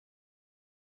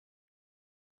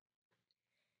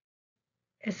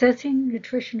Assessing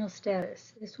nutritional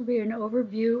status. This will be an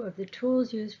overview of the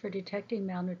tools used for detecting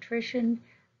malnutrition,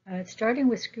 starting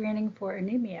with screening for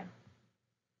anemia.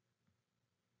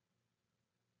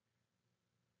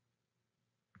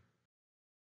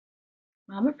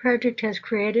 Mama Project has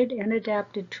created and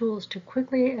adapted tools to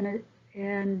quickly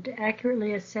and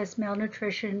accurately assess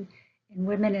malnutrition in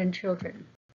women and children.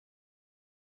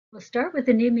 We'll start with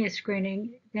anemia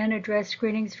screening, then address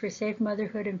screenings for safe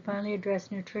motherhood, and finally address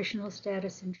nutritional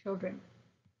status in children.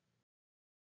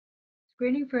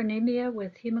 Screening for anemia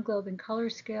with hemoglobin color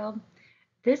scale.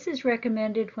 This is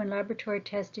recommended when laboratory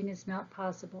testing is not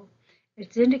possible.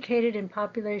 It's indicated in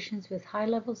populations with high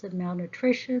levels of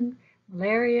malnutrition,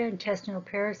 malaria, intestinal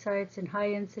parasites, and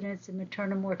high incidence of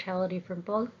maternal mortality from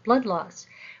blood loss.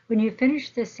 When you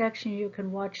finish this section, you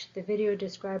can watch the video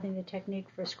describing the technique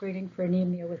for screening for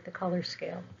anemia with the color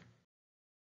scale.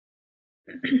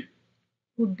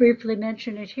 We'll briefly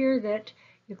mention it here that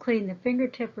you clean the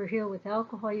fingertip or heel with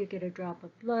alcohol, you get a drop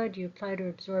of blood, you apply to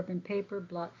absorbent paper,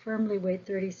 blot firmly, wait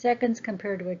 30 seconds,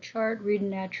 compare to a chart, read in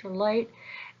natural light.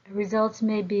 Results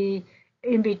may be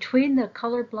in between the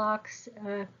color blocks,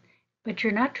 but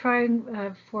you're not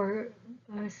trying for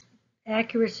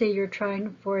accuracy, you're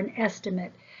trying for an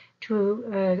estimate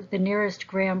to the nearest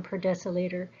gram per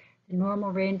deciliter. The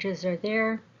normal ranges are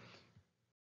there.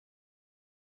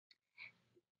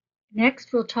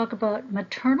 Next, we'll talk about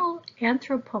maternal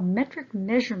anthropometric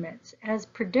measurements as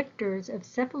predictors of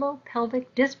cephalopelvic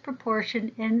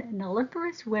disproportion in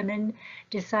nulliparous women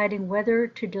deciding whether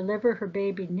to deliver her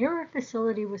baby near a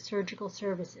facility with surgical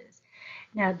services.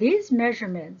 Now, these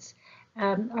measurements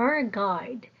are a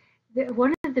guide.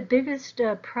 One of the biggest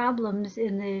problems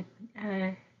in the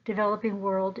developing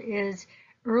world is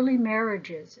early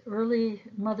marriages, early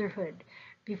motherhood.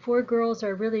 Before girls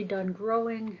are really done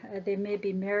growing, they may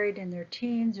be married in their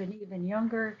teens and even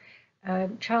younger.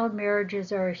 Child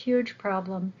marriages are a huge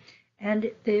problem,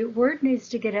 and the word needs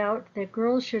to get out that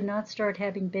girls should not start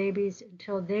having babies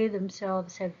until they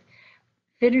themselves have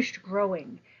finished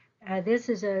growing. This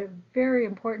is a very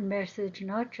important message,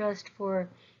 not just for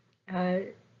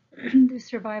the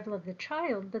survival of the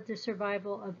child, but the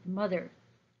survival of the mother.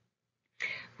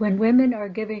 When women are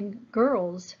giving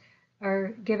birth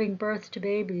to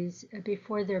babies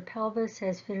before their pelvis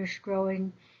has finished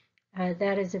growing,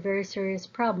 that is a very serious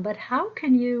problem. But how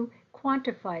can you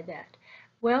quantify that?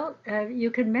 Well, you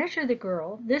can measure the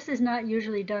girl. This is not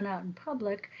usually done out in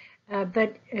public,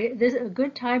 but this a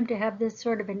good time to have this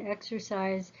sort of an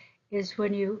exercise is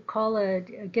when you call a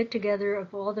get-together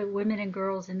of all the women and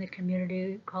girls in the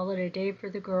community, call it a day for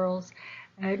the girls.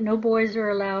 No boys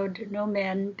are allowed, no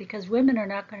men, because women are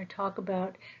not going to talk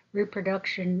about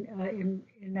reproduction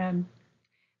in a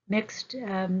mixed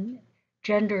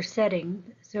gender setting.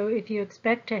 So if you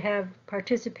expect to have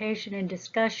participation and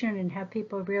discussion and have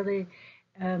people really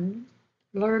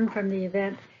learn from the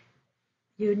event,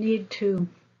 you need to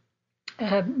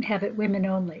have it women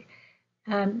only.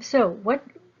 So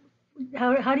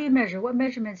how do you measure? What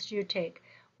measurements do you take?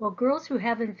 Well, girls who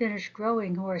haven't finished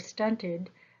growing, who are stunted,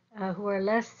 who are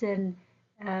less than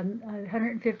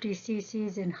 150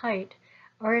 cc's in height,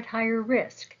 are at higher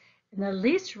risk. And the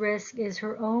least risk is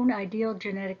her own ideal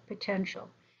genetic potential.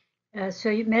 So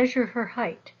you measure her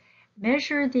height.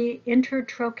 Measure the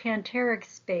intertrochanteric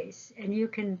space, and you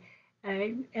can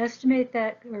estimate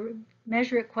that or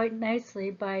measure it quite nicely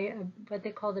by what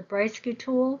they call the Breisky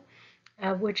tool,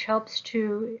 which helps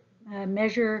to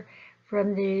measure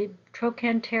from the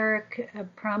trochanteric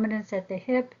prominence at the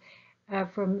hip,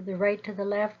 from the right to the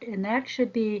left, and that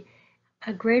should be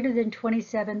greater than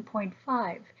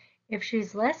 27.5. If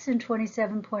she's less than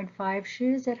 27.5, she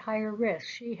is at higher risk.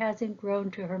 She hasn't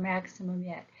grown to her maximum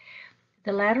yet.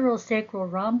 The lateral sacral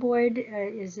rhomboid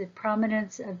is the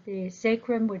prominence of the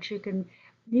sacrum, which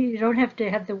you don't have to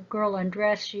have the girl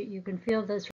undressed. You can feel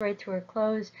this right through her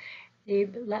clothes. The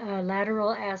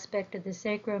lateral aspect of the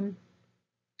sacrum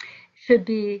should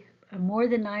be more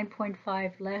than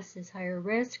 9.5, less is higher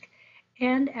risk.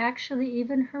 And actually,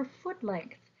 even her foot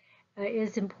length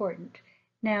is important.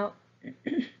 Now,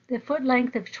 the foot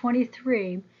length of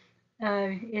 23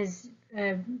 is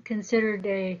considered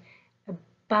a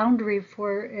boundary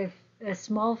for a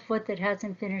small foot that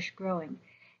hasn't finished growing.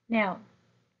 Now,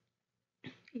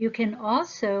 you can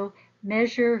also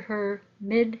measure her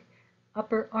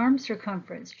mid-upper arm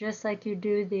circumference, just like you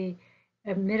do the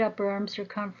mid-upper arm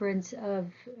circumference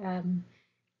of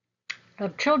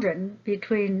children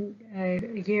between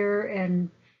a year and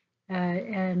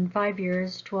 5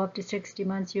 years, 12 to 60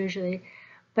 months usually.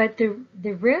 But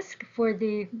the risk for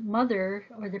the mother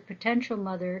or the potential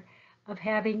mother of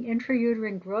having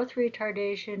intrauterine growth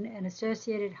retardation and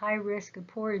associated high risk of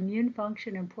poor immune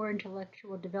function and poor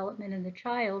intellectual development in the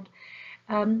child,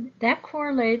 that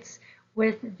correlates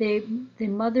with the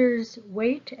mother's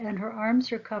weight and her arm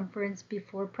circumference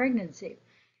before pregnancy.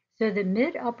 So the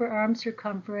mid-upper arm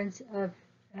circumference of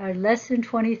less than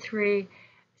 23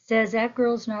 says that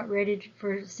girl's not ready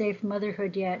for safe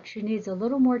motherhood yet. She needs a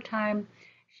little more time.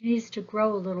 She needs to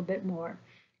grow a little bit more.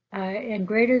 And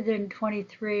greater than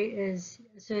 23 is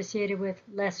associated with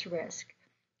less risk.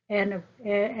 And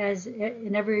as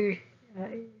in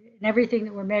everything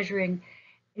that we're measuring,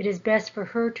 it is best for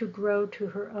her to grow to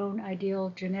her own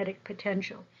ideal genetic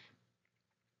potential.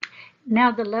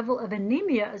 Now, the level of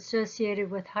anemia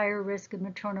associated with higher risk of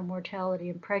maternal mortality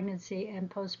in pregnancy and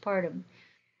postpartum.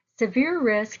 Severe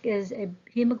risk is a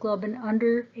hemoglobin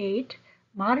under 8,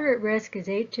 moderate risk is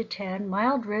 8 to 10,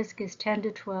 mild risk is 10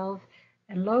 to 12,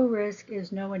 and low risk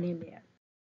is no anemia.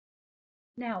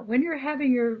 Now, when you're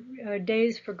having your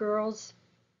days for girls,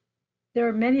 there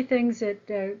are many things that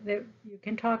you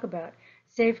can talk about.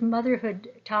 Safe motherhood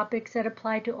topics that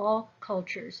apply to all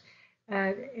cultures.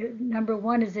 Number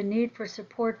one is the need for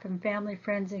support from family,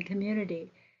 friends, and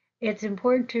community. It's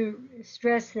important to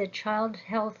stress that child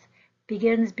health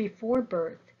begins before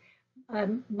birth.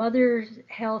 Mother's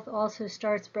health also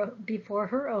starts before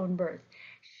her own birth.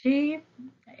 She,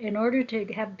 in order to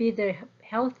be the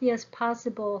healthiest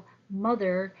possible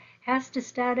mother, has to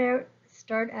start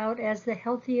out as the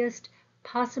healthiest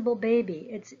possible baby.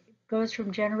 It goes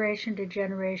from generation to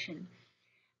generation.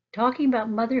 Talking about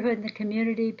motherhood in the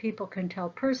community, people can tell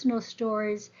personal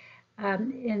stories.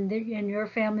 In your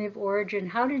family of origin,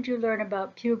 how did you learn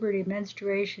about puberty,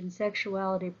 menstruation,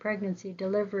 sexuality, pregnancy,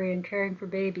 delivery, and caring for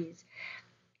babies?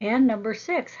 And number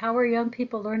 6, how are young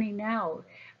people learning now?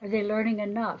 Are they learning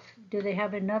enough? Do they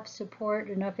have enough support,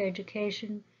 enough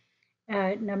education?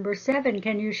 Number 7,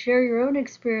 can you share your own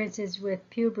experiences with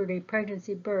puberty,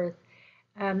 pregnancy, birth?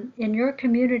 In your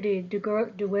community,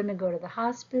 do women go to the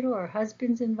hospital? Are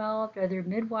husbands involved? Are there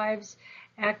midwives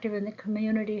active in the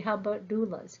community? How about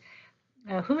doulas?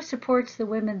 Who supports the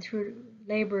women through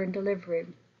labor and delivery?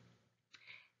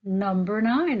 Number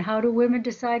 9, how do women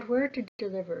decide where to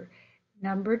deliver?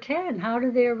 Number 10, how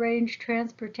do they arrange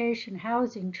transportation,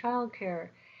 housing, childcare?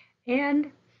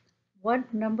 And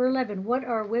number 11, what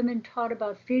are women taught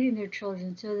about feeding their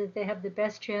children so that they have the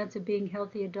best chance of being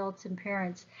healthy adults and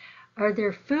parents? Are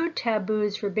there food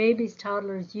taboos for babies,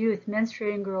 toddlers, youth,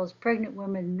 menstruating girls, pregnant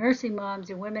women, nursing moms,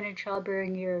 and women in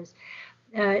childbearing years?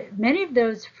 Many of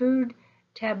those food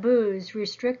taboos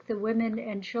restrict the women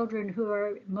and children who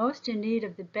are most in need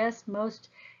of the best, most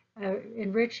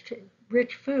enriched,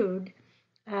 rich food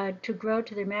to grow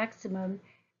to their maximum.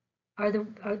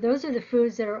 Those are the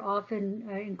foods that are often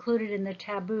included in the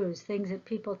taboos, things that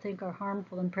people think are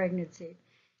harmful in pregnancy.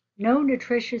 No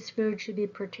nutritious food should be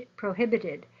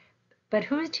prohibited. But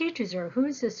who teaches her?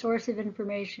 Who's the source of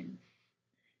information?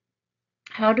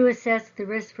 How to assess the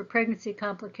risk for pregnancy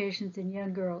complications in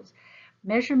young girls?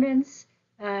 Measurements,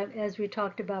 as we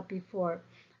talked about before.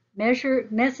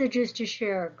 Messages to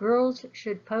share. Girls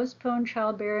should postpone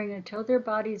childbearing until their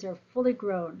bodies are fully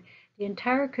grown. The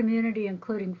entire community,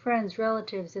 including friends,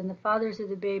 relatives, and the fathers of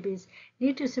the babies,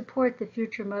 need to support the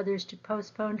future mothers to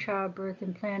postpone childbirth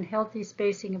and plan healthy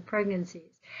spacing of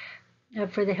pregnancies.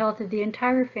 For the health of the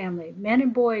entire family. Men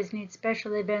and boys need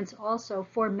special events also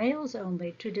for males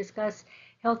only to discuss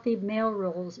healthy male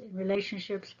roles in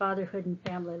relationships, fatherhood, and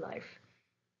family life.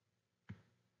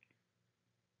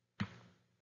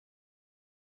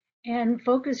 And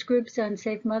focus groups on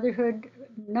safe motherhood,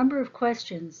 number of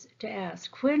questions to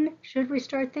ask. When should we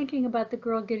start thinking about the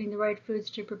girl getting the right foods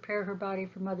to prepare her body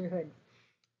for motherhood?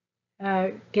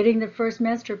 Getting the first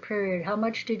menstrual period, how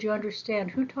much did you understand?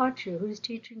 Who taught you? Who's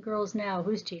teaching girls now?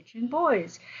 Who's teaching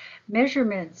boys?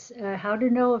 Measurements, how to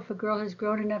know if a girl has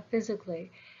grown enough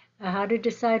physically. How to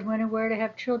decide when and where to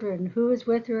have children. Who is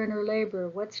with her in her labor?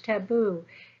 What's taboo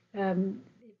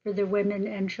for the women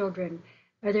and children?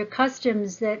 Are there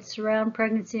customs that surround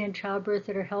pregnancy and childbirth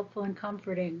that are helpful and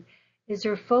comforting? Is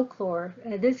there folklore?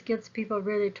 This gets people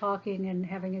really talking and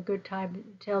having a good time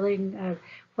telling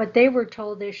what they were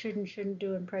told they shouldn't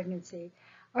do in pregnancy.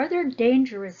 Are there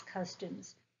dangerous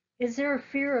customs? Is there a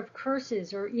fear of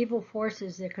curses or evil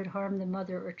forces that could harm the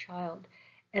mother or child?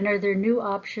 And are there new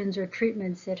options or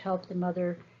treatments that help the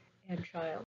mother and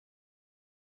child?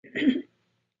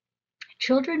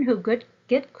 Children who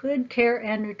get good care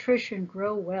and nutrition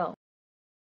grow well.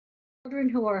 Children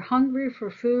who are hungry for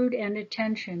food and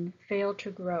attention fail to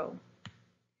grow.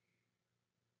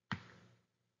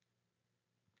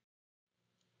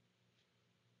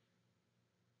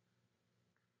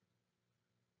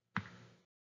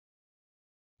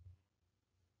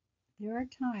 There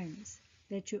are times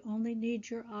that you only need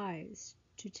your eyes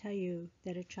to tell you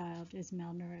that a child is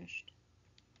malnourished.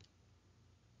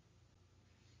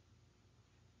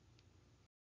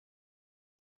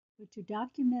 But to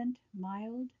document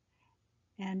mild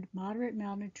and moderate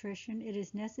malnutrition, it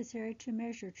is necessary to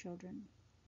measure children.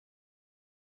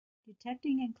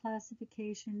 Detecting and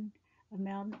classification of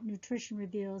malnutrition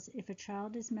reveals if a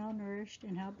child is malnourished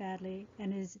and how badly,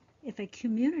 and if a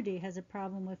community has a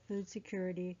problem with food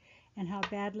security and how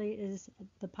badly is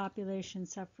the population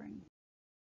suffering.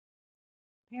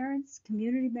 Parents,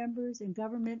 community members, and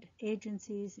government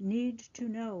agencies need to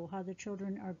know how the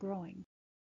children are growing.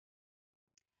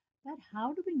 But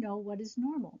how do we know what is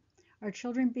normal? Are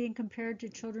children being compared to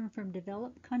children from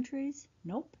developed countries?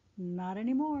 Nope, not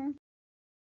anymore.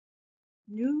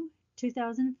 New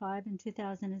 2005 and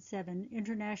 2007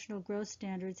 international growth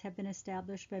standards have been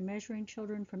established by measuring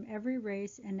children from every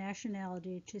race and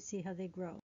nationality to see how they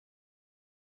grow.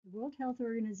 The World Health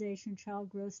Organization child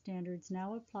growth standards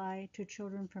now apply to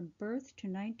children from birth to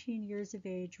 19 years of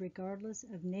age, regardless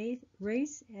of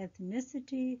race,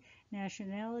 ethnicity,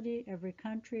 nationality, every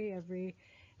country, every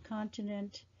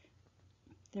continent.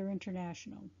 They're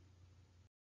international.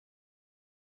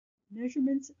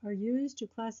 Measurements are used to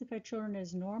classify children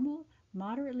as normal,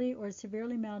 moderately, or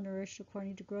severely malnourished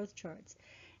according to growth charts.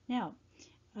 Now,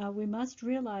 we must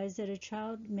realize that a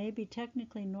child may be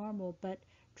technically normal, but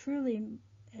truly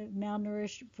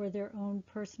malnourished for their own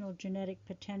personal genetic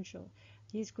potential.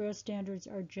 These growth standards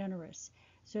are generous.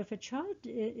 So if a child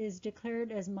is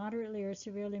declared as moderately or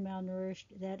severely malnourished,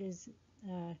 that is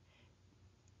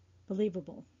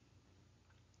believable.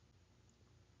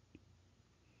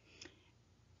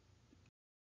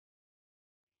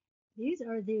 These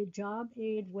are the job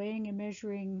aid weighing and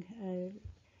measuring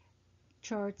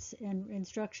charts and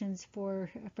instructions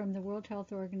from the World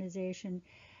Health Organization.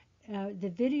 The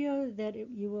video that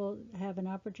you will have an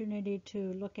opportunity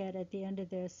to look at the end of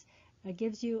this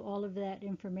gives you all of that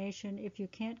information. If you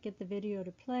can't get the video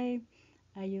to play,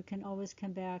 you can always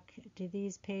come back to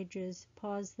these pages,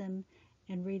 pause them,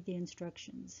 and read the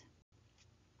instructions.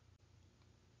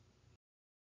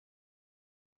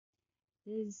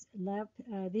 These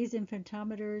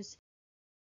infantometers,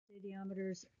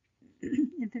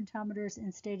 infantometers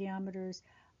and stadiometers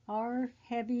are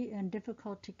heavy and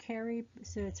difficult to carry,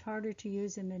 so it's harder to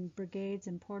use them in brigades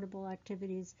and portable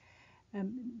activities,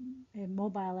 and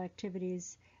mobile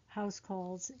activities, house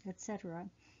calls, etc.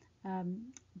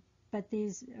 But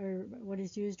these are what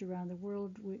is used around the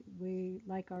world. We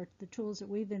like the tools that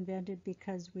we've invented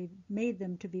because we've made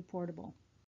them to be portable.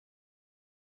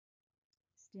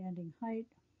 Standing height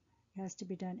has to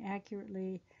be done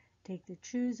accurately. Take the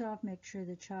shoes off, make sure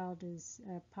the child is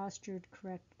postured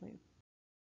correctly.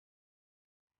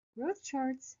 Growth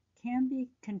charts can be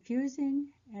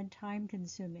confusing and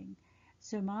time-consuming,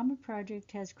 so Mama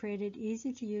Project has created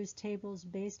easy-to-use tables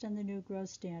based on the new growth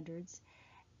standards.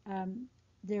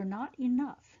 They're not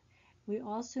enough. We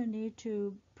also need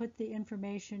to put the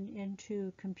information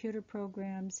into computer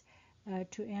programs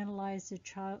to analyze the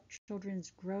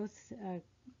children's growth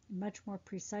much more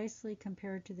precisely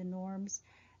compared to the norms.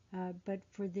 But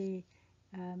for to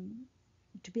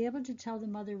be able to tell the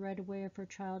mother right away if her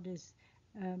child is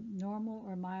normal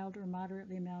or mild or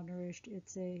moderately malnourished,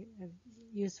 it's a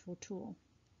useful tool.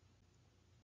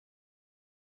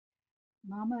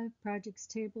 Mama Project's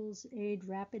tables aid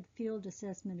rapid field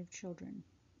assessment of children.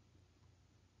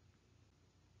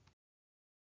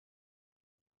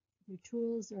 The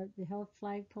tools are the health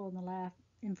flagpole and the laugh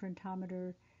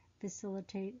infantometer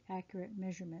facilitate accurate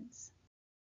measurements.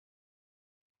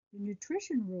 The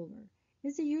nutrition ruler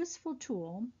is a useful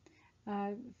tool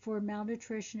for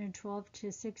malnutrition in 12 to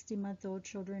 60-month-old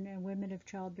children and women of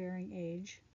childbearing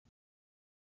age.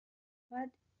 But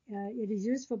it is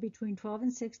useful between 12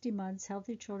 and 60 months.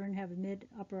 Healthy children have a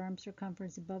mid-upper arm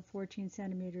circumference above 14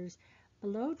 centimeters.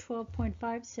 Below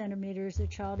 12.5 centimeters, a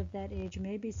child of that age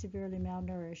may be severely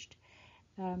malnourished.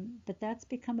 But that's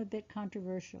become a bit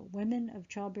controversial. Women of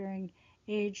childbearing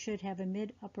age should have a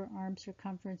mid-upper arm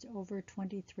circumference over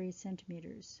 23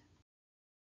 centimeters.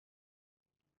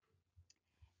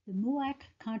 The MUAC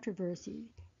controversy.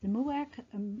 The MUAC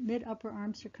mid-upper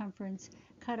arm circumference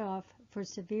cutoff for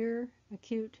severe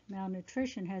acute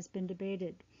malnutrition has been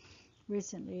debated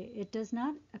recently. It does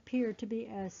not appear to be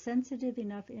a sensitive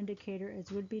enough indicator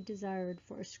as would be desired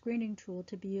for a screening tool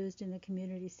to be used in the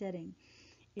community setting.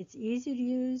 It's easy to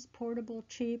use, portable,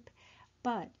 cheap,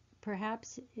 but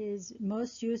perhaps is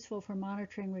most useful for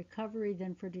monitoring recovery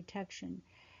than for detection.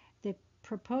 The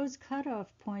proposed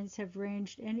cutoff points have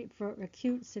ranged for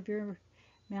acute severe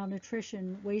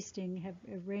malnutrition wasting have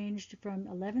ranged from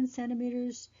 11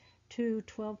 centimeters to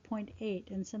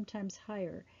 12.8 and sometimes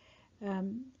higher.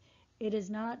 Um, it is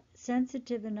not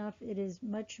sensitive enough. It is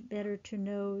much better to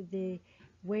know the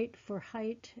weight for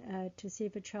height to see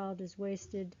if a child is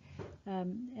wasted,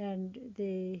 and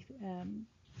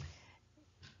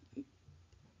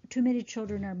too many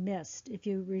children are missed if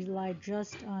you rely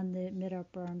just on the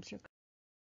mid-upper arm circumference.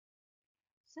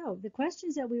 So the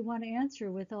questions that we want to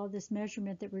answer with all this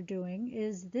measurement that we're doing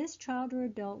is this child or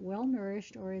adult well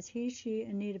nourished, or is he, she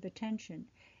in need of attention?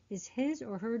 Is his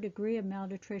or her degree of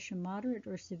malnutrition moderate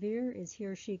or severe? Is he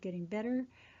or she getting better?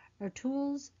 Our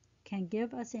tools can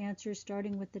give us answers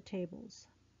starting with the tables.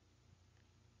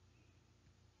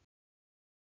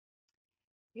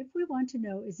 If we want to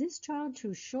know, is this child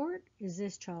too short? Is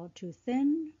this child too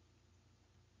thin?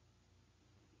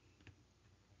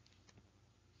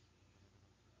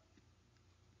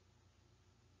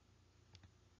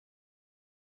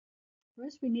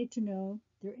 First, we need to know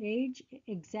their age,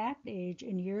 exact age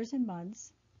in years and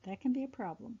months. That can be a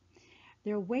problem.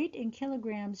 Their weight in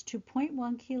kilograms to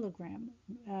 0.1 kilogram,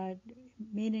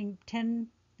 meaning 10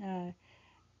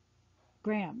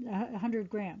 grams, 100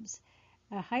 grams.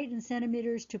 Height in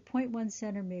centimeters to 0.1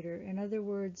 centimeter, in other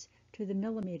words, to the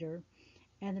millimeter,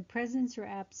 and the presence or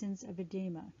absence of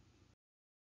edema.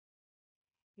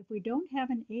 If we don't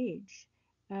have an age,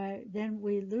 then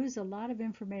we lose a lot of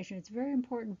information. It's very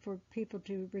important for people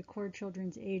to record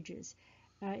children's ages.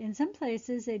 In some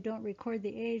places, they don't record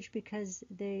the age because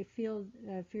they fear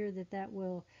that that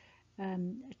will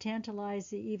tantalize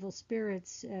the evil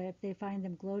spirits. If they find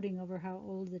them gloating over how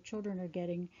old the children are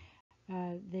getting,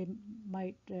 they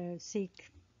might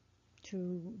seek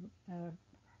to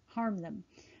harm them.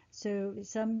 So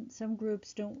some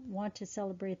groups don't want to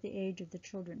celebrate the age of the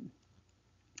children.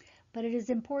 But it is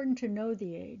important to know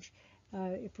the age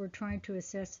if we're trying to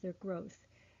assess their growth.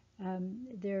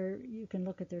 You can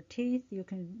look at their teeth. You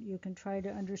can try to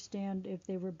understand if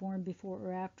they were born before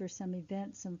or after some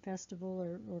event, some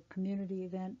festival or community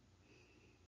event.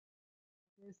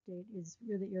 Birth date is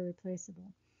really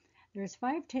irreplaceable. There's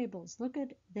 5 tables. Look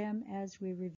at them as we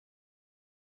review.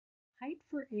 Height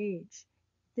for age.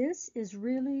 This is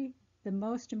really the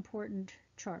most important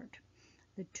chart,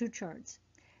 the 2 charts.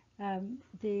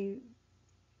 The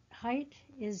height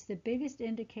is the biggest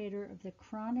indicator of the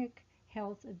chronic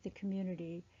health of the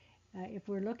community. If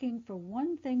we're looking for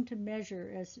one thing to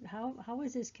measure as how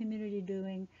is this community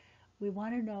doing, we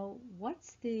want to know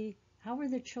how are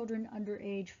the children under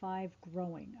age 5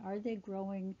 growing? Are they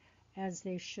growing as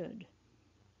they should?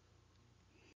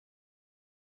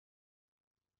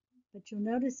 But you'll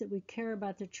notice that we care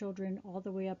about the children all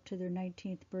the way up to their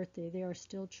 19th birthday. They are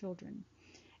still children.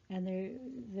 And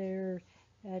their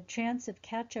chance of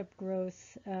catch-up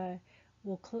growth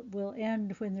will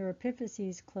end when their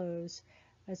epiphyses close.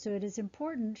 So it is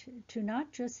important to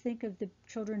not just think of the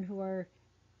children who are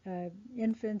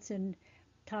infants and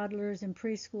toddlers and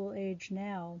preschool age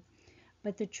now,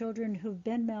 but the children who've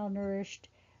been malnourished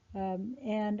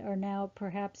and are now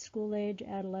perhaps school age,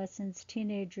 adolescents,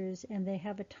 teenagers, and they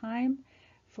have a time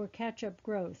for catch-up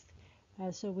growth.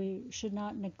 So we should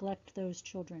not neglect those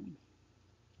children.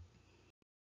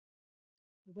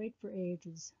 The weight for age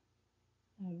is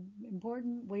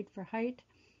important. Weight for height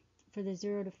for the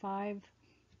 0 to 5.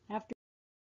 After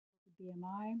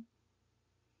BMI.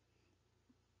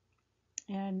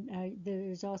 And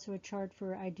there's also a chart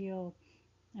for ideal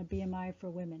BMI for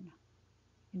women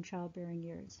in childbearing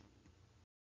years.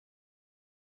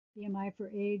 BMI for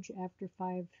age after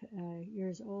 5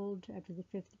 years old, after the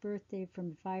 5th birthday,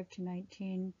 from 5 to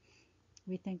 19,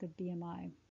 we think of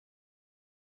BMI.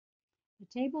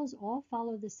 The tables all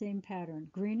follow the same pattern.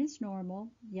 Green is normal,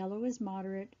 yellow is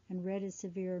moderate, and red is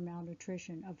severe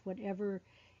malnutrition of whatever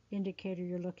indicator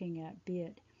you're looking at, be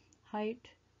it height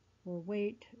or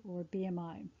weight or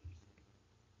BMI.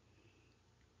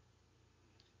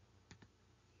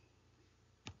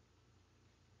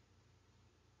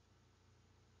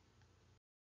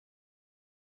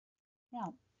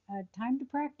 Now, time to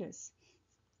practice.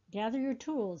 Gather your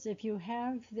tools. If you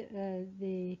have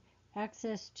the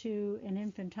access to an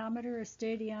infantometer, a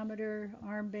stadiometer,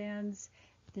 armbands,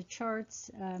 the charts,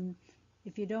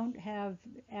 if you don't have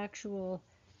actual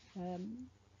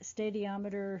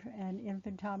stadiometer and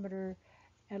infantometer,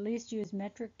 at least use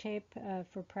metric tape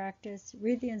for practice.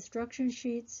 Read the instruction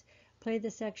sheets, play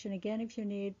the section again if you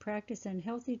need, practice on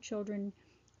healthy children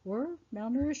or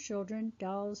malnourished children,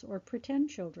 dolls, or pretend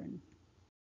children.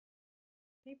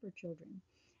 Paper children.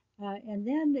 And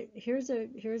then here's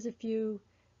a few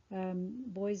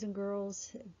boys and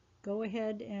girls. Go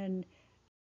ahead and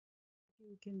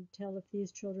you can tell if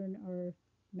these children are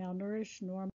malnourished,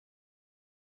 normal,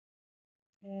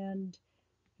 and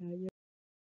You'll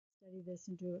study this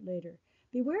and do it later.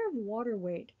 Beware of water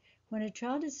weight. When a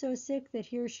child is so sick that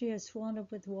he or she has swollen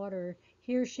up with water,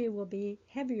 he or she will be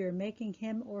heavier, making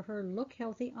him or her look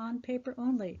healthy on paper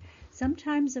only.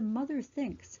 Sometimes a mother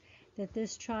thinks that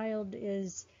this child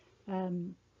is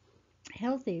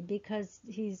healthy because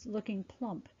he's looking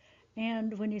plump.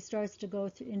 And when he starts to go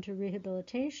into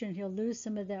rehabilitation, he'll lose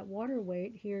some of that water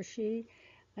weight, he or she,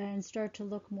 and start to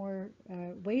look more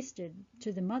wasted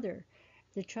to the mother.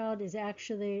 The child is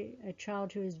actually a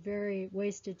child who is very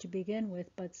wasted to begin with,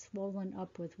 but swollen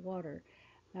up with water.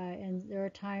 And there are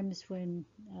times when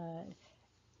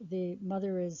the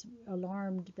mother is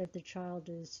alarmed that the child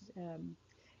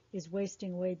is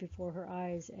wasting away before her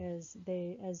eyes as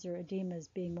their edema is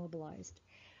being mobilized.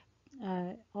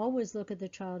 Always look at the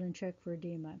child and check for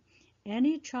edema.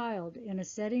 Any child in a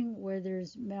setting where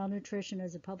there's malnutrition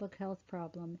as a public health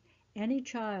problem, any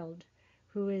child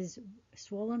who is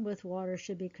swollen with water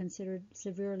should be considered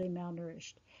severely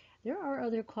malnourished. There are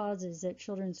other causes that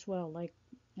children swell, like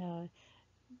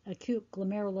acute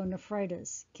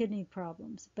glomerulonephritis, kidney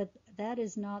problems, but that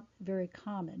is not very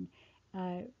common.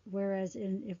 Whereas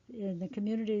in the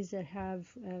communities that have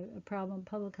a problem,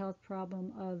 public health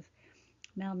problem of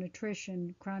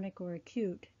malnutrition, chronic or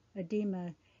acute,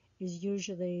 edema is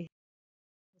usually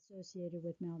associated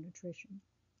with malnutrition.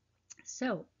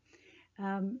 So,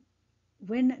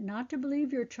 when not to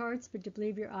believe your charts, but to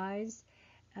believe your eyes,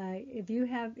 if you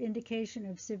have indication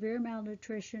of severe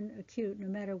malnutrition, acute, no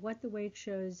matter what the weight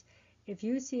shows, if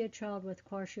you see a child with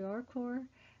kwashiorkor,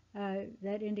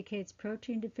 that indicates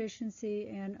protein deficiency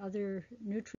and other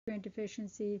nutrient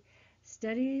deficiency.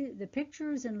 Study the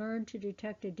pictures and learn to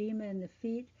detect edema in the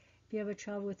feet. If you have a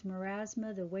child with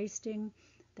marasma, the wasting,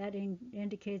 that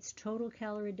indicates total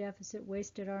calorie deficit,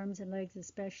 wasted arms and legs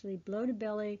especially, bloated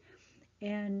belly,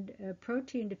 and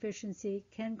protein deficiency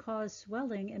can cause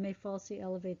swelling and may falsely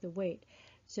elevate the weight.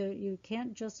 So you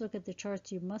can't just look at the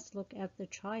charts, you must look at the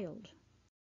child.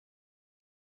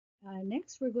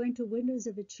 Next, we're going to windows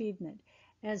of achievement.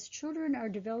 As children are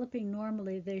developing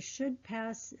normally, they should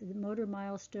pass the motor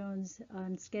milestones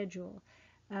on schedule.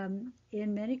 In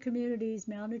many communities,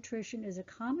 malnutrition is a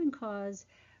common cause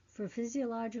for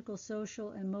physiological,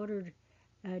 social, and motor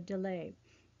delay.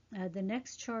 The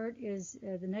next slide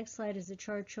is a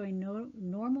chart showing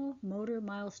normal motor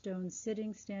milestones: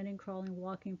 sitting, standing, crawling,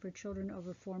 walking for children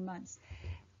over 4 months.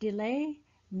 Delay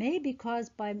may be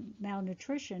caused by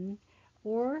malnutrition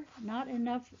or not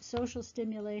enough social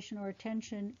stimulation or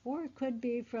attention, or it could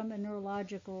be from a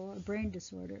neurological or brain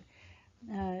disorder.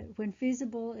 When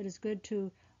feasible, it is good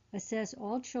to assess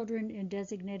all children in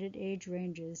designated age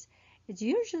ranges. It's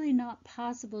usually not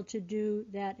possible to do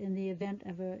that in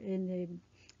the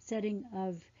setting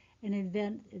of an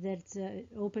event that's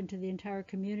open to the entire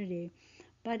community.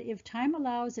 But if time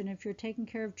allows, and if you're taking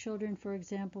care of children, for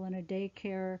example, in a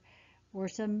daycare or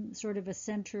some sort of a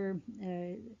center,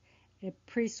 a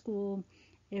preschool,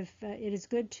 if it is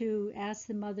good to ask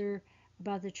the mother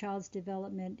about the child's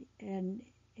development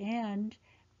and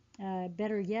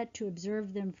better yet, to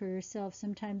observe them for yourself.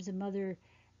 Sometimes the mother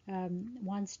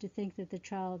wants to think that the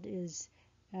child is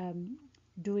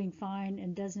doing fine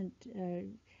and doesn't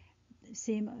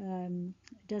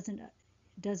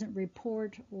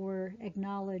report or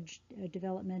acknowledge a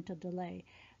developmental delay.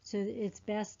 So it's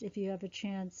best if you have a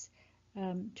chance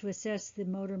to assess the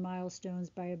motor milestones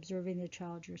by observing the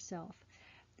child yourself.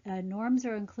 Norms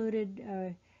are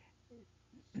included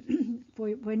for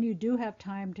when you do have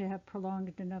time to have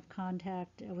prolonged enough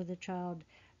contact with a child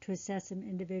to assess them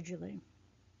individually.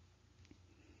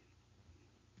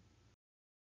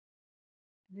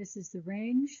 This is the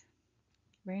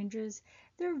ranges.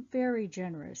 They're very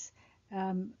generous.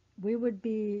 We would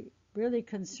be really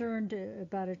concerned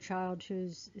about a child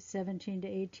who's 17 to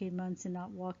 18 months and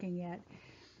not walking yet,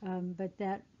 but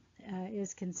that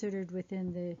is considered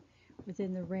within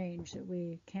the range that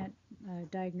we can't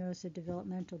diagnose a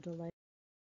developmental delay.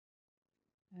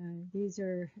 These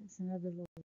are another little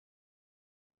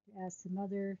to ask the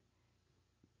mother,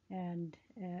 and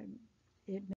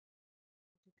it may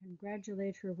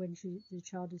congratulate her when the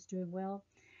child is doing well.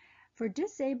 For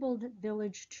disabled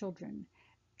village children,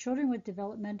 children with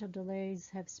developmental delays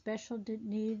have special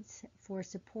needs for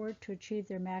support to achieve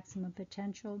their maximum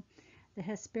potential. The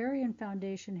Hesperian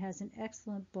Foundation has an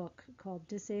excellent book called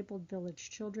Disabled Village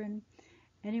Children.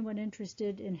 Anyone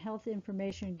interested in health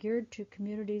information geared to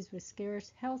communities with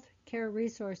scarce health care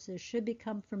resources should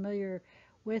become familiar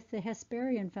with the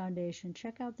Hesperian Foundation.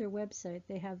 Check out their website.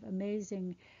 They have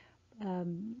amazing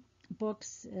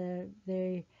books.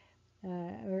 They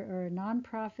are a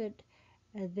nonprofit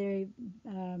They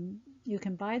you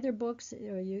can buy their books,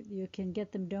 or you can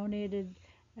get them donated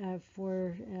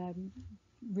for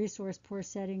resource poor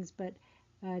settings, but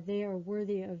they are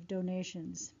worthy of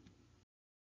donations.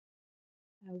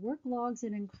 Work logs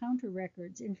and encounter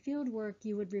records. In field work,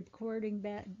 you would be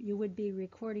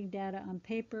recording data on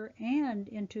paper and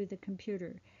into the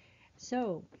computer.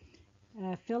 So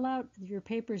fill out your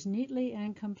papers neatly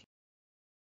and completely.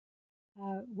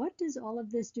 What does all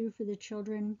of this do for the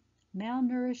children?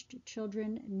 Malnourished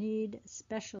children need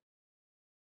special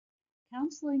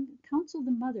counseling. Counsel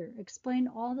the mother. Explain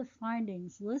all the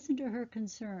findings. Listen to her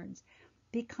concerns.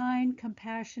 Be kind,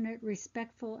 compassionate,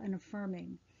 respectful, and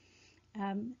affirming.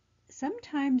 Um,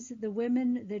 Sometimes the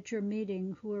women that you're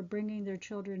meeting who are bringing their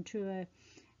children to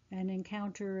an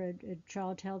encounter, a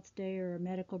child health day or a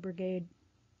medical brigade,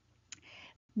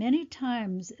 many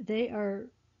times they are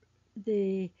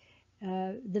the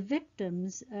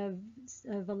victims of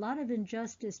a lot of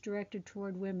injustice directed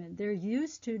toward women. They're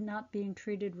used to not being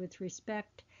treated with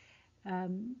respect.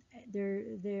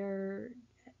 They're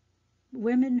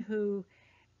women who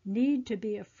need to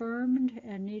be affirmed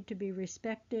and need to be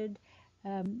respected.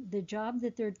 The job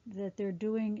that they're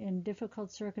doing in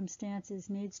difficult circumstances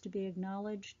needs to be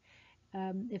acknowledged.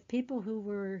 If people who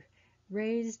were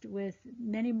raised with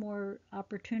many more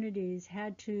opportunities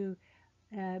had to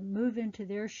move into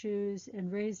their shoes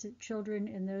and raise children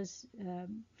in those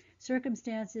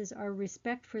circumstances, our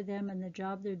respect for them and the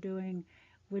job they're doing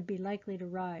would be likely to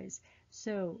rise.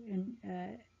 So,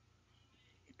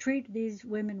 treat these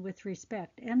women with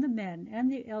respect, and the men,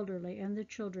 and the elderly, and the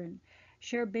children.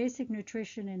 Share basic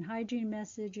nutrition and hygiene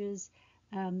messages,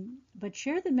 but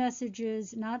share the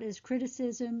messages not as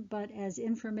criticism, but as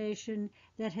information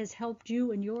that has helped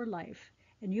you in your life,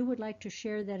 and you would like to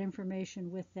share that information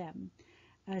with them.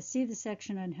 See the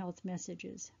section on health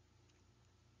messages.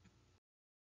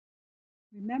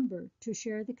 Remember to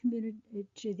share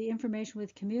the information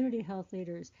with community health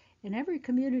leaders. In every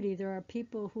community, there are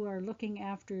people who are looking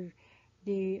after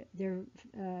their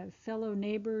fellow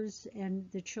neighbors and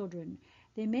the children.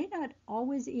 They may not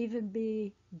always even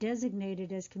be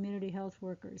designated as community health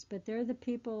workers, but they're the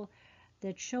people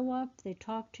that show up, they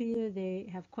talk to you, they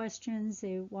have questions,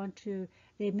 they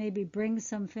maybe bring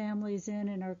some families in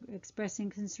and are expressing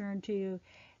concern to you.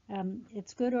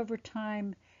 It's good over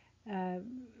time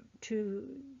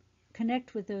to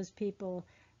connect with those people,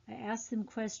 ask them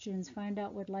questions, find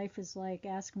out what life is like,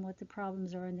 ask them what the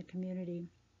problems are in the community.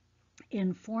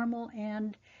 Informal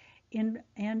and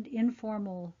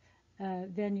informal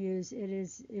venues, it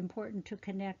is important to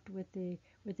connect with the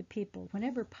people.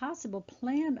 Whenever possible,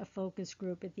 plan a focus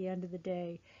group at the end of the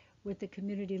day with the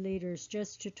community leaders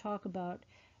just to talk about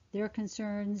their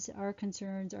concerns, our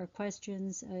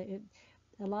questions.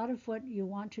 A lot of what you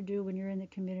want to do when you're in the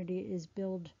community is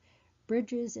build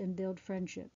bridges and build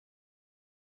friendship.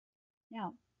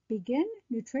 Now, begin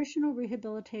nutritional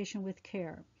rehabilitation with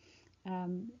care.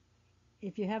 Um,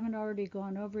 if you haven't already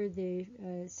gone over the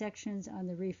sections on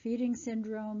the refeeding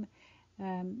syndrome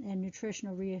and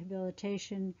nutritional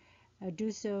rehabilitation,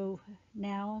 do so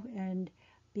now, and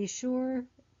be sure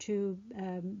to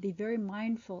be very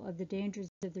mindful of the dangers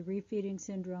of the refeeding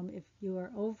syndrome. If you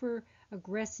are over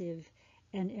aggressive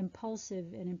and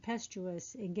impulsive and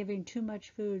impetuous in giving too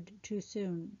much food too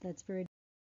soon, that's very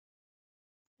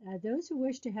those who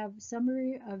wish to have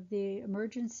summary of the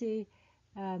emergency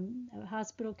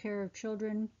hospital care of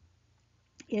children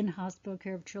in hospital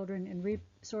care of children in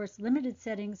resource limited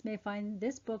settings may find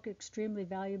this book extremely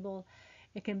valuable.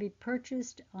 It can be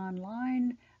purchased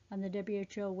online on the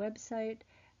WHO website,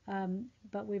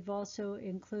 but we've also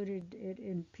included it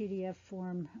in PDF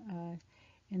form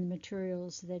in the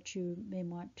materials that you may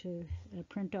want to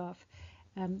print off.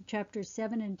 Chapters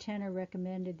 7 and 10 are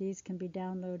recommended. These can be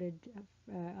downloaded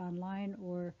online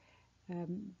or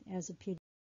as a PDF.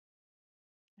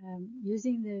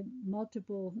 Using the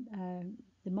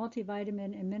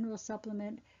multivitamin and mineral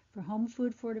supplement for home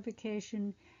food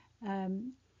fortification.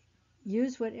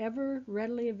 Use whatever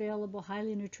readily available,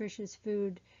 highly nutritious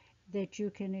food that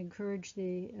you can encourage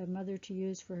the mother to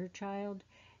use for her child.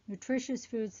 Nutritious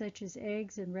foods such as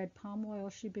eggs and red palm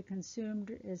oil should be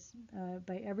consumed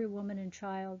by every woman and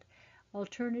child.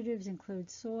 Alternatives include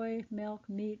soy, milk,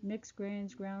 meat, mixed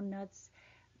grains, ground nuts.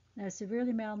 A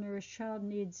severely malnourished child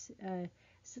needs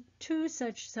 2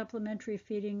 such supplementary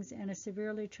feedings, and a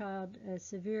severely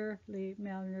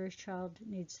malnourished child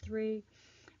needs 3.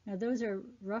 Now, those are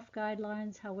rough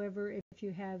guidelines. However, if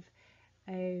you have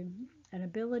an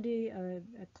ability, a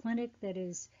clinic that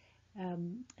is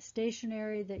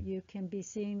stationary, that you can be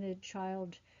seeing the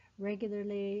child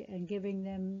regularly and giving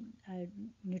them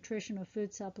nutritional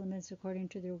food supplements according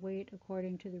to their weight,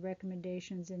 according to the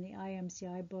recommendations in the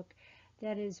IMCI book,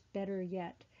 that is better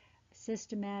yet.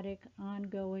 Systematic,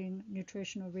 ongoing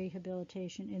nutritional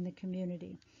rehabilitation in the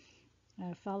community.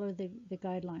 Follow the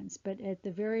guidelines. But at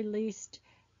the very least,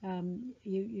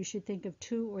 you should think of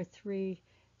 2 or 3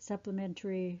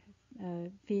 supplementary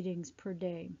feedings per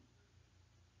day.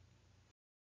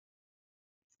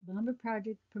 The Lumber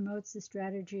Project promotes the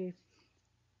strategy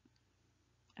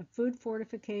of food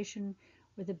fortification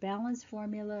with a balanced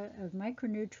formula of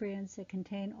micronutrients that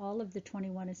contain all of the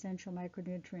 21 essential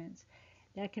micronutrients.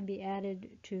 That can be added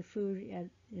to food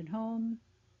in home,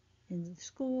 in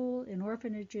school, in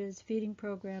orphanages, feeding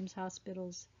programs,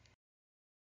 hospitals.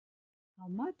 How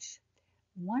much?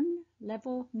 1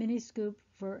 level mini scoop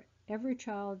for every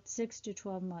child 6 to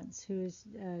 12 months who is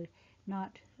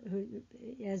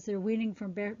as they're weaning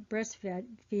from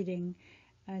breastfeeding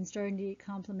and starting to eat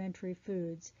complementary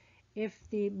foods. If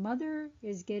the mother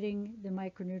is getting the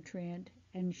micronutrient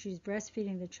and she's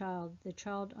breastfeeding the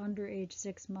child under age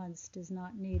 6 months does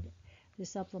not need the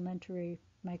supplementary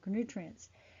micronutrients.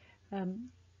 An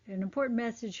important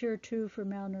message here too for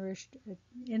malnourished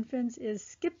infants is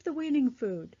skip the weaning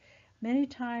food. Many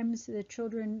times the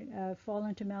children fall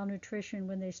into malnutrition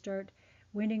when they start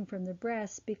weaning from the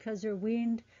breast because they're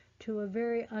weaned to a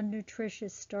very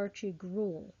unnutritious starchy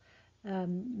gruel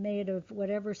made of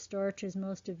whatever starch is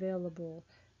most available.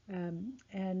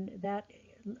 And that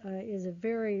is a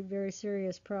very, very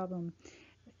serious problem.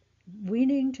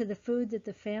 Weaning to the food that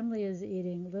the family is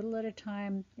eating, little at a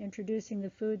time, introducing the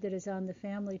food that is on the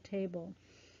family table,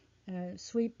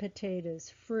 sweet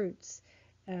potatoes, fruits,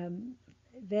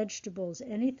 vegetables,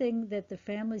 anything that the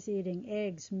family's eating,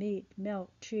 eggs, meat, milk,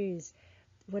 cheese,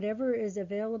 whatever is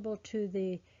available to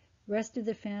the rest of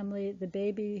the family, the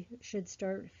baby should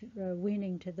start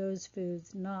weaning to those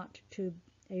foods, not to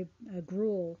a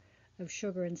gruel of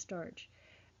sugar and starch.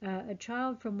 A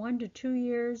child from 1 to 2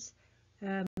 years,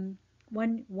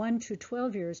 1 to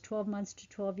 12 years, 12 months to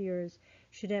 12 years,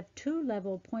 should have 2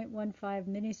 level 0.15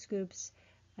 mini scoops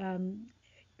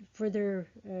for their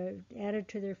added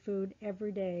to their food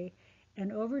every day,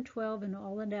 and over 12 and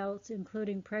all adults,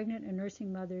 including pregnant and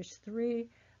nursing mothers,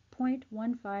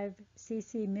 3.15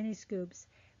 cc mini scoops.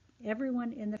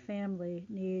 Everyone in the family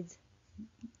needs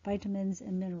vitamins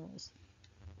and minerals.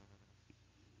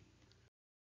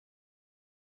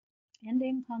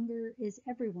 Ending hunger is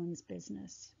everyone's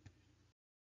business.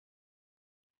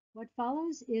 What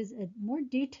follows is a more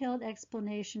detailed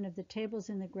explanation of the tables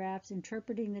and the graphs,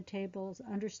 interpreting the tables,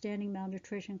 understanding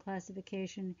malnutrition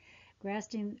classification,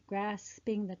 grasping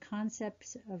the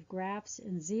concepts of graphs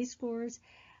and z-scores.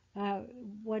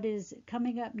 What is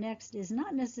coming up next is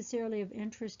not necessarily of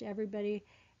interest to everybody.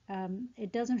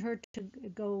 It doesn't hurt to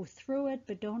go through it,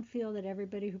 but don't feel that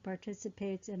everybody who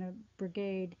participates in a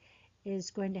brigade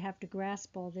is going to have to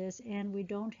grasp all this, and we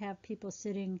don't have people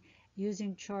sitting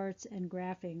using charts and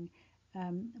graphing.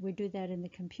 We do that in the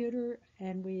computer,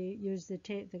 and we use the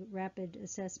rapid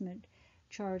assessment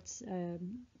charts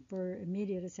for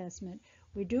immediate assessment.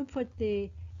 We do put the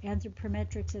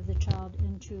anthropometrics of the child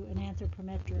into an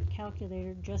anthropometric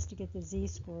calculator just to get the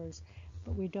z-scores,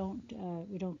 but we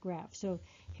don't graph. So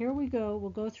here we go.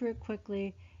 We'll go through it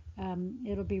quickly.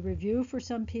 It'll be review for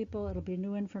some people. It'll be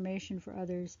new information for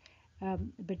others.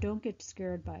 But don't get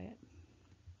scared by it.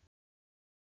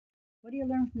 What do you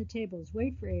learn from the tables?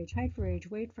 Weight for age, height for age,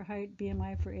 weight for height,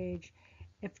 BMI for age.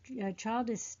 If a child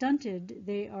is stunted,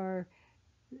 they are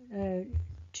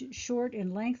short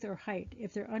in length or height.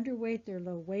 If they're underweight, they're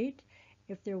low weight.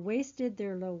 If they're wasted,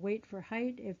 they're low weight for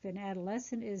height. If an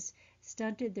adolescent is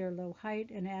stunted, they're low height.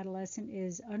 An adolescent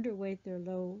is underweight, they're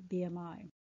low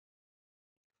BMI.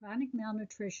 Chronic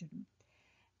malnutrition.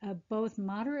 Both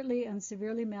moderately and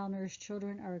severely malnourished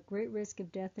children are at great risk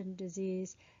of death and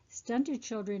disease. Stunted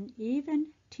children, even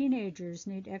teenagers,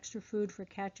 need extra food for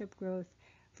catch-up growth,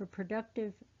 for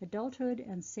productive adulthood,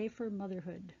 and safer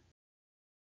motherhood.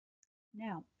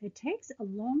 Now, it takes a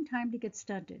long time to get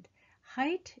stunted.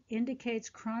 Height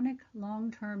indicates chronic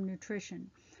long-term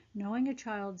nutrition. Knowing a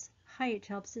child's height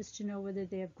helps us to know whether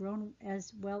they have grown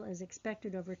as well as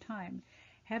expected over time.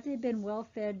 Have they been well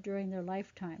fed during their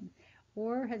lifetime?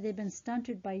 Or have they been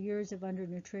stunted by years of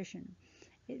undernutrition?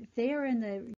 If they are in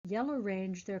the yellow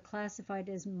range, they're classified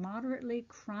as moderately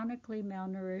chronically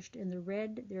malnourished. In the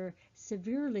red, they're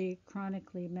severely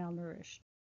chronically malnourished.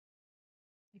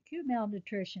 Acute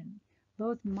malnutrition.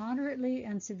 Both moderately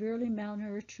and severely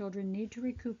malnourished children need to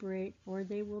recuperate, or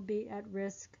they will be at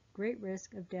risk, great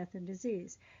risk of death and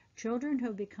disease. Children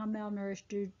who become malnourished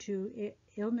due to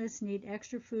illness need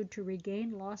extra food to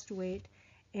regain lost weight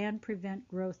and prevent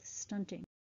growth stunting.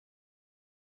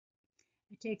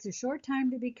 It takes a short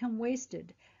time to become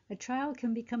wasted. A child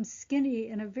can become skinny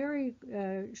in a very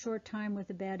short time with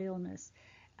a bad illness.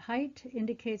 Height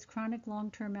indicates chronic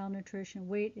long-term malnutrition.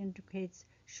 Weight indicates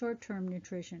short-term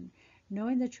nutrition.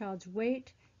 Knowing the child's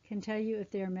weight can tell you if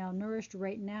they are malnourished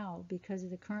right now because of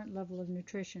the current level of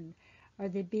nutrition. Are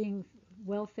they being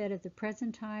well fed at the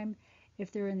present time?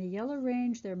 If they're in the yellow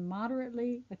range, they're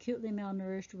moderately acutely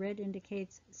malnourished. Red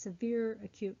indicates severe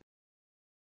acute.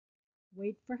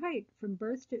 Weight for height from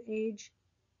birth to age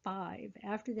 5.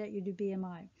 After that, you do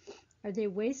BMI. Are they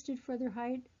wasted for their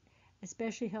height?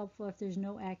 Especially helpful if there's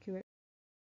no accurate.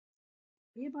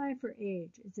 BMI for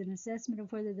age is an assessment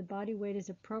of whether the body weight is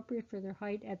appropriate for their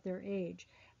height at their age.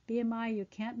 BMI, you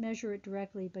can't measure it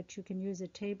directly, but you can use a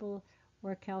table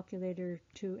or a calculator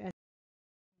to estimate.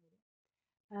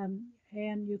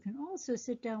 And you can also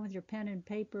sit down with your pen and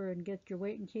paper and get your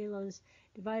weight in kilos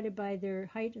divided by their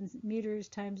height in meters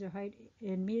times their height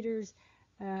in meters.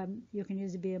 You can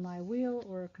use a BMI wheel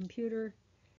or a computer.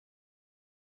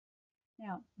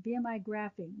 Now, BMI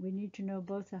graphing. We need to know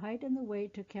both the height and the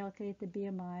weight to calculate the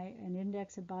BMI and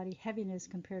index of body heaviness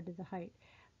compared to the height.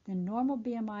 The normal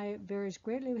BMI varies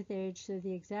greatly with age, so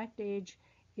the exact age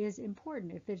is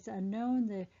important. If it's unknown,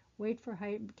 the weight for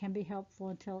height can be helpful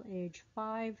until age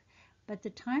 5, but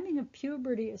the timing of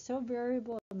puberty is so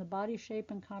variable and the body shape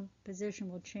and composition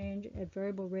will change at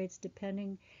variable rates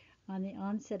depending on the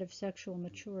onset of sexual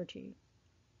maturity.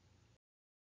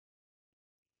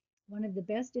 One of the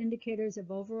best indicators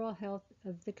of overall health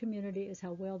of the community is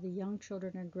how well the young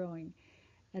children are growing.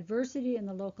 Adversity in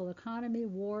the local economy,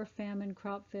 war, famine,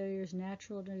 crop failures,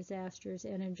 natural disasters,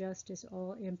 and injustice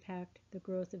all impact the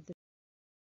growth of the.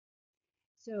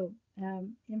 So,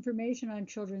 information on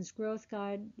children's growth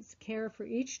guides, care for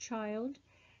each child,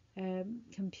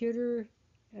 computers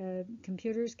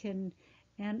can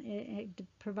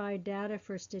provide data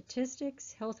for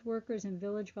statistics, health workers and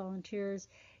village volunteers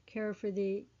care for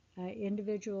the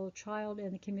individual child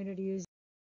and the community user.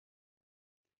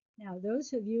 Now,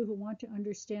 those of you who want to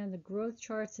understand the growth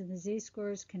charts and the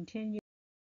z-scores continue.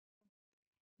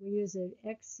 We use the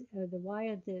x,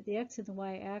 the x and the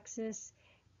y axis.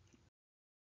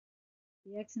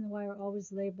 The x and the y are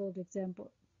always labeled,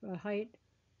 example, height,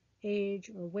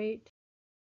 age, or weight.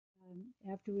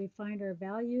 After we find our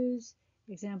values,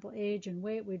 example, age and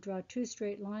weight, we draw two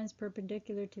straight lines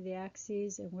perpendicular to the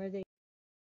axes, and where the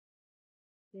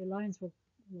lines will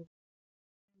and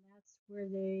that's where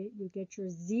you get your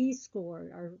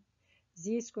z-score. Our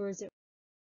z-scores.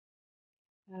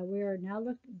 We are now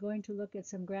going to look at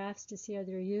some graphs to see how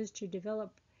they're used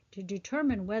to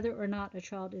determine whether or not a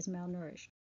child is malnourished.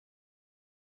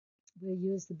 We'll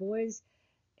use the boys'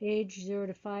 age 0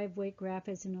 to 5 weight graph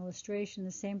as an illustration.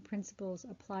 The same principles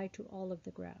apply to all of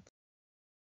the graphs.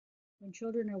 When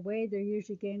children are weighed, they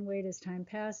usually gain weight as time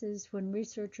passes. When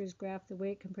researchers graph the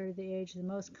weight compared to the age, the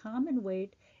most common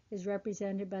weight is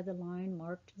represented by the line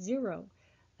marked 0.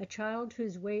 A child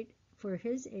whose weight for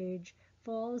his age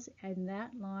falls and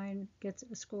that line gets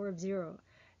a score of 0.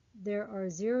 They are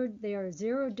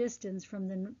zero distance from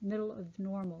the middle of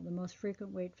normal, the most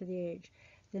frequent weight for the age.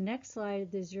 The next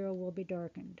slide, the 0 will be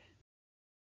darkened.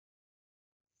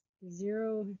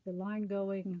 The line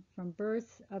going from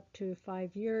birth up to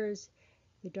 5 years.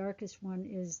 The darkest one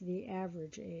is the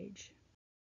average age.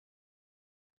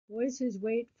 Boys whose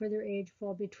weight for their age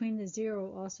fall between the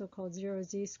 0, also called 0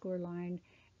 z-score line,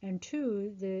 and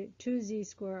 2, the 2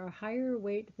 z-score, are higher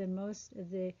weight than most of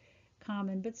the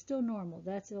common, but still normal.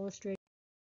 That's illustrated.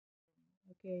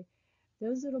 Okay,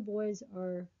 those little boys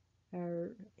are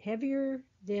heavier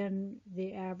than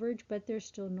the average, but they're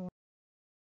still normal.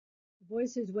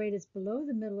 Boys whose weight is below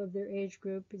the middle of their age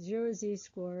group, 0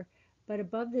 z-score, but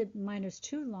above the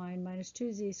 -2 line,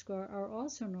 -2 z-score, are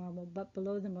also normal, but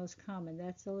below the most common.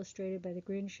 That's illustrated by the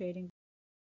green shading.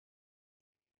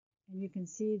 And you can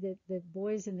see that the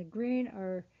boys in the green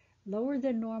are lower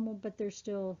than normal, but they're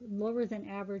still lower than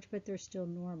average, but they're still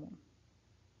normal.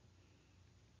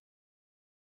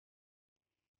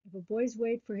 If a boy's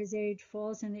weight for his age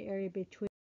falls in the area between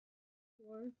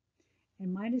 4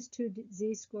 and -2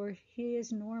 z-score, he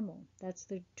is normal. That's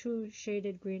the 2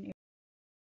 shaded green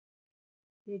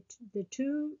areas. The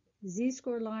 2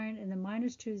 z-score line and the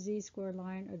 -2 z-score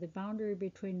line are the boundary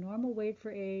between normal weight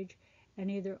for age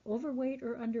and either overweight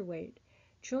or underweight.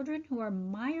 Children who are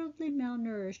mildly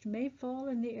malnourished may fall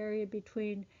in the area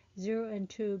between 0 and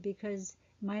 2 because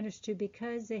 -2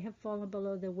 because they have fallen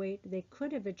below the weight they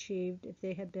could have achieved if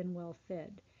they had been well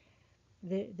fed.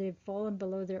 They've fallen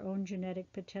below their own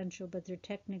genetic potential, but they're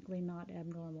technically not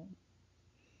abnormal.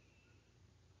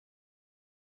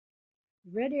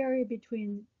 The red area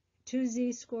between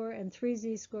 2Z score and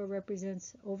 3Z score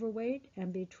represents overweight,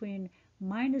 and between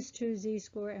minus 2Z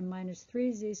score and minus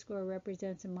 3Z score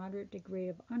represents a moderate degree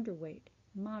of underweight,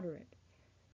 moderate.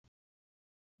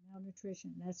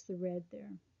 Malnutrition, that's the red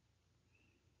there.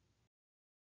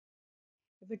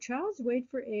 If a child's weight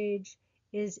for age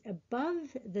is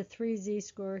above the 3Z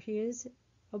score, he is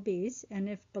obese, and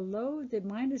if below the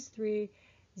minus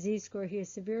 3Z score, he is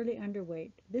severely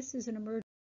underweight. This is an emergency.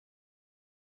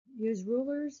 Use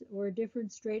rulers or a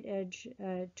different straight edge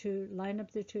to line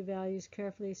up the two values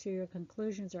carefully so your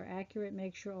conclusions are accurate.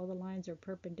 Make sure all the lines are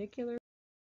perpendicular.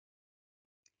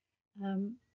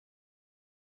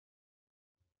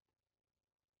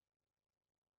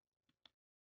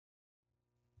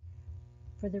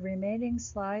 For the remaining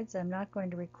slides, I'm not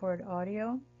going to record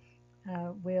audio.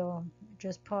 We'll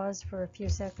just pause for a few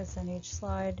seconds on each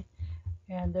slide,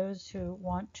 and those who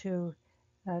want to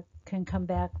can come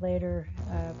back later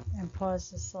and pause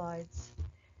the slides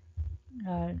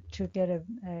to get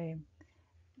a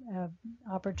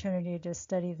opportunity to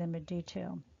study them in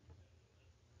detail.